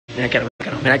Mira caro,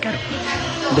 mira caro.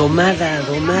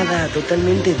 Domada,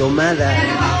 totalmente domada.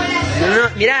 No,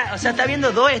 mira, o sea, está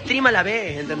viendo dos streams a la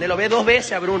vez, ¿entendés? Lo ve dos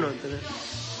veces a Bruno, ¿entendés?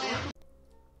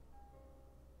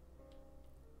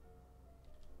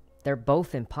 They're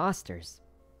both imposters.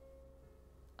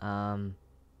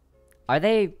 Are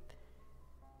they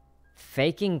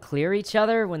faking clear each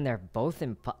other when they're both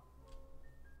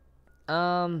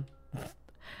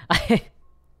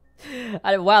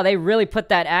wow, they really put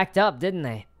that act up, didn't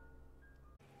they?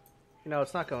 You know,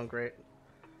 it's not going great.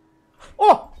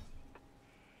 Oh!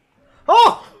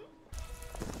 Oh!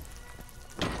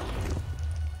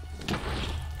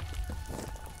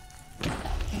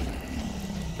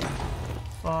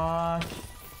 Fuck.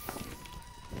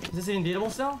 Is this even beatable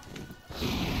still?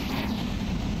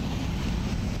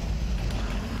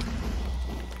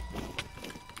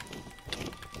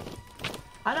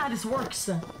 I don't know how this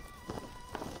works.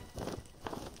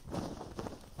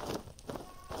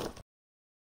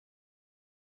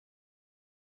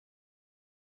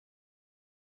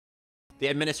 The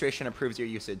administration approves your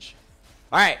usage.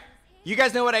 All right, you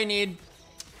guys know what I need.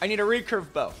 I need a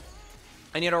recurve bow.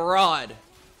 I need a rod.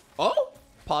 Oh,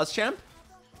 pause champ.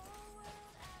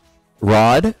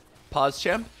 Rod. Pause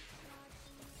champ.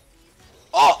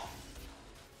 Oh!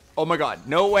 Oh my god,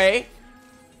 no way.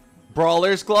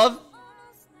 Brawler's glove.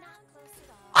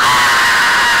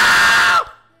 Ah!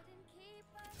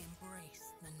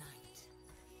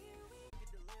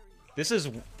 This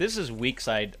is weak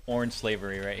side orange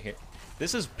slavery right here.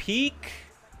 This is peak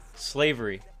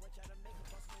slavery.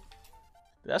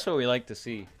 That's what we like to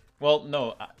see. Well,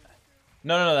 no.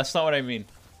 No, that's not what I mean.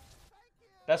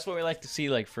 That's what we like to see,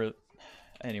 like, for...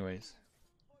 Anyways.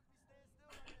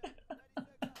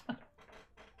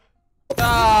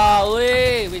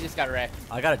 Golly! We just got wrecked.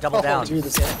 I got a double down. Dude,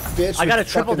 this bitch I got a with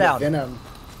triple fucking down. Venom.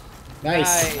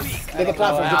 Nice. Nice. Get the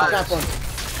platform, get the platform.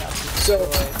 So,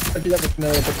 if you guys are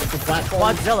familiar, but the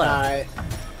platform... Quadzilla.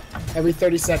 Every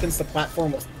 30 seconds, the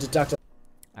platform will deduct...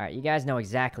 Alright, you guys know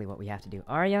exactly what we have to do.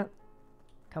 Arya,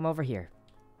 come over here.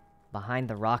 Behind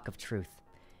the rock of truth.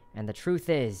 And the truth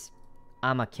is,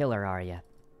 I'm a killer, Arya.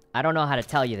 I don't know how to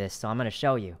tell you this, so I'm gonna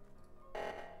show you.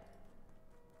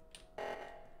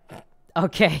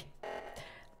 Okay.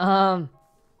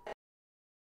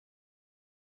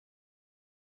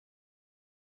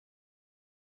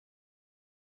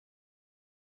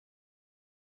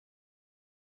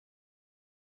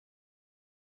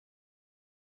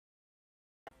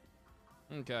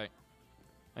 Okay.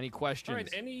 Any questions? All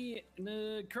right. Any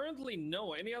currently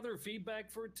no. Any other feedback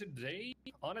for today?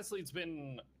 Honestly, it's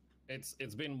been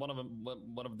one of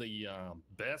the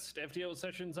best FTO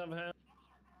sessions I've had.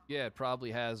 Yeah, it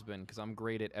probably has been because I'm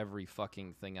great at every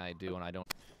fucking thing I do, and I don't.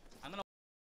 I'm gonna.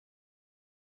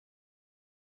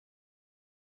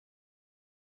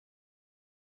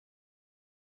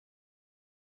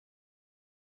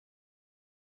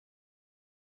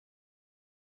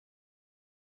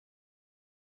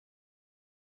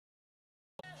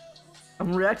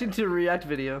 I'm reacting to a React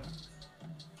video.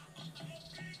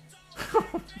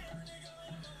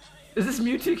 Is this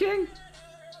Mewtwo King?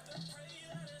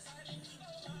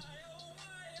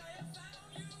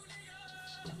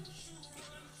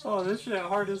 Oh, this shit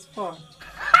hard as fuck.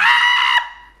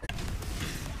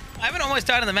 I haven't almost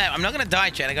died on the map. I'm not gonna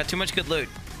die, chat. I got too much good loot.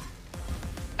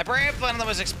 I probably have one of the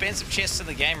most expensive chests in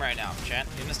the game right now, chat.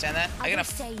 You understand that? I got a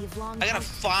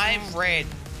 5 red.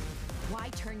 Why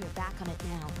turn your back on it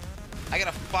now? I got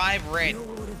a 5 red.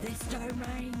 Lord of this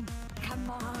domain,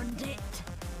 command it.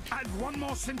 Add one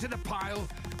more sin to the pile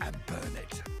and burn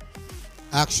it.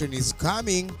 Action is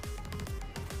coming.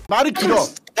 말이 길어.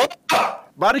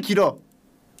 말이 길어.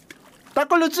 딱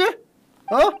걸렸지?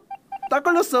 어? 딱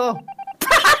걸렸어.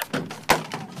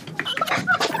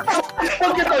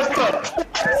 어깨 걸렸어.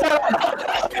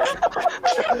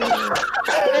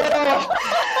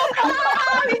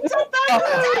 미쳤다.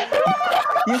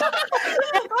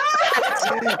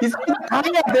 이 새끼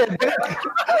당해야 돼.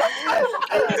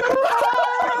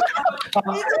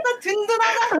 미쳤다.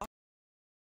 든든하다.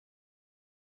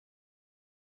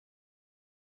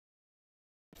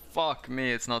 Fuck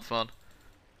me, it's not fun.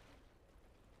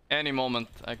 Any moment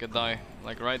I could die,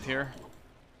 like right here.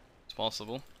 It's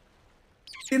possible.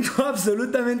 No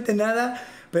absolutamente nada,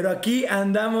 pero aquí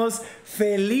andamos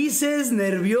felices,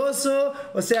 nervioso,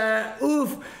 o sea,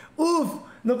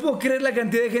 no puedo creer la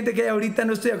cantidad de gente que hay ahorita,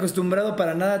 no estoy acostumbrado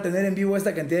para nada a tener en vivo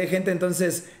esta cantidad de gente,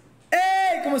 entonces,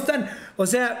 ¡hey! ¿Cómo están? O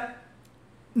sea,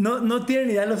 no tienen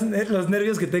idea los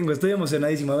nervios que tengo, estoy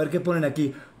emocionadísimo, a ver qué ponen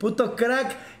aquí. Puto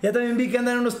crack, ya también vi que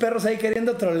andan unos perros ahí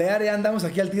queriendo trolear, ya andamos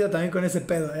aquí al tiro también con ese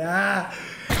pedo, ya.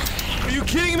 Are you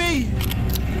kidding me?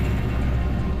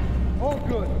 All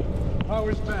good.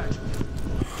 Power's back.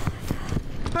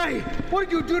 Hey, what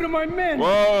did you do to my men?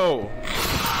 Whoa!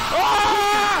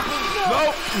 Ah!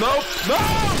 Nope!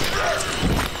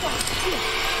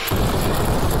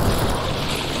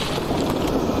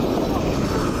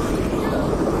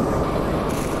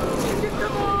 Get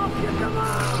them off! Get them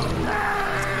off!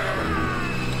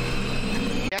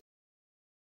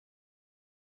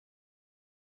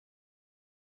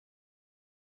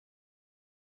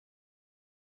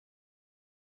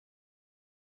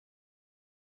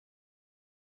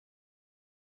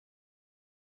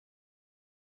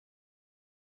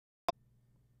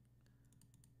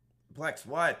 Plex,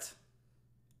 what?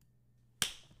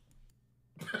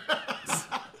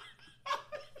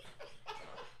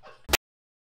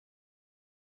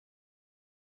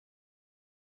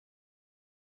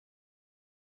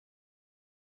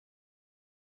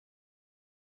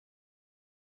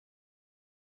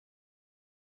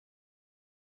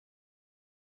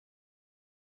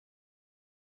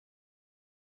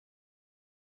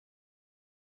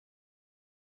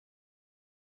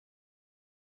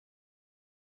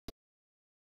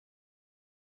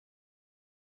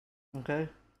 Okay.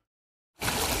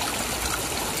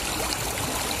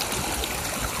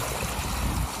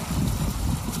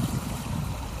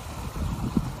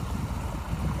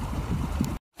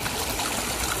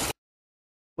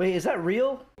 Wait, is that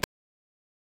real?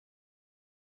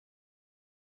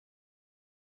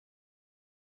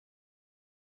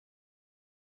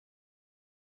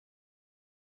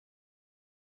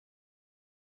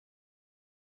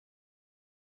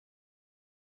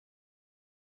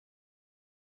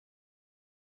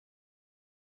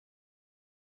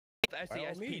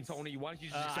 SCSP, Tony, why don't you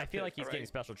just I feel like he's getting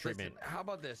special treatment. Listen, how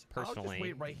about this? Personally, I'll just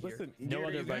wait right here. Listen,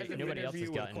 nobody else has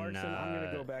gotten. I'm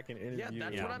gonna go back and interview. Yeah,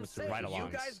 that's what I'm saying. You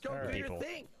guys go do your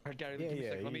thing.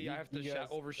 Let me. I have to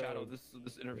overshadow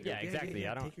this interview. Yeah, exactly.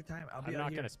 I don't. Take your time. I'm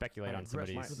not gonna speculate on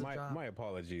somebody's. My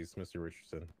apologies, Mr.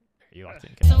 Richardson. You locked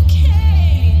in. It's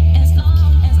okay, as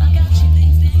long as I got you,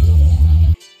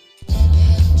 baby.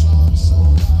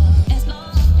 As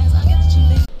long as I got you,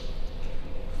 baby.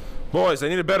 Boys, I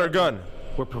need a better gun.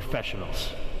 We're professionals.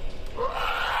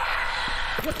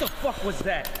 What the fuck was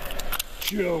that?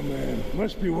 Chill, man.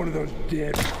 Must be one of those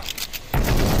dead.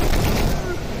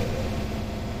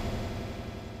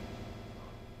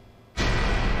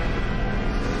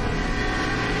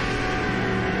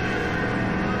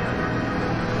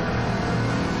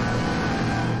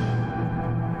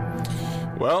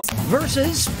 Well,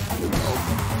 versus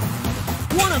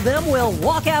one of them will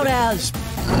walk out as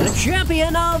the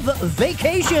champion of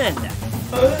vacation.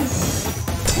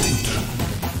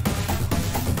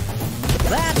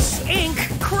 That's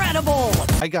incredible.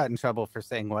 I got in trouble for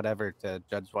saying whatever to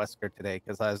Judge Wesker today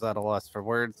because I was at a loss for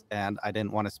words and I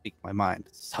didn't want to speak my mind.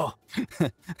 So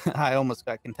I almost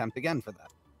got contempt again for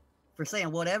that. For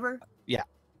saying whatever? Yeah.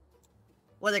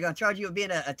 What, are they going to charge you with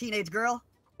being a teenage girl?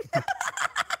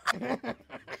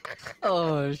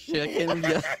 Oh shit!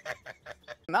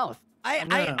 Mouth.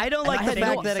 I don't like the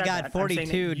fact that it got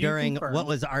 42 during what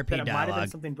was RP dialogue.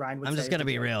 I'm just gonna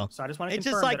be real. So I just want to it's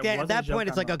just like that, at that point,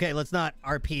 it's like, okay, let's not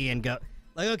RP and go.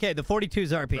 Like, okay, the 42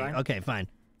 is RP. Brian? Okay, fine.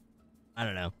 I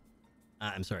don't know.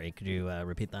 I'm sorry. Could you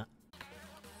repeat that?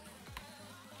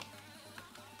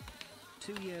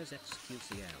 2 years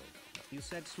xQcOW. You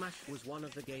said Smash was one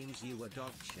of the games you were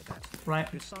dog shit at.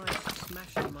 Right. Besides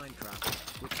Smash and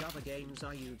Minecraft, which other games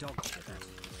are you dog shit at?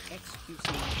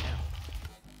 xQcOW.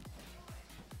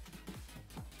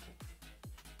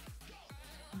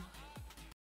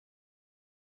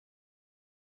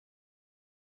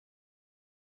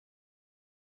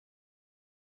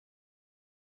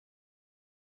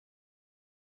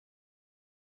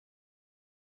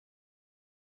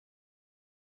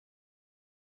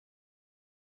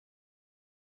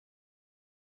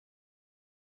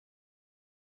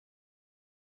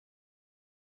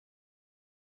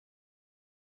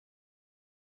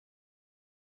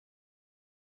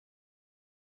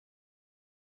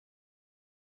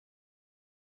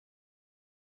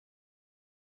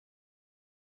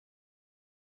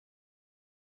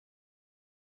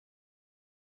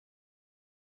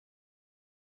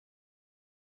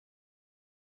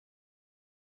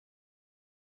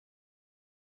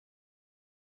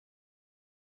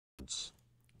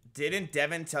 Didn't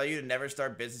Devin tell you to never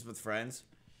start business with friends?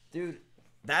 Dude,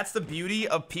 that's the beauty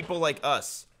of people like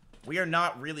us. We are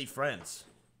not really friends.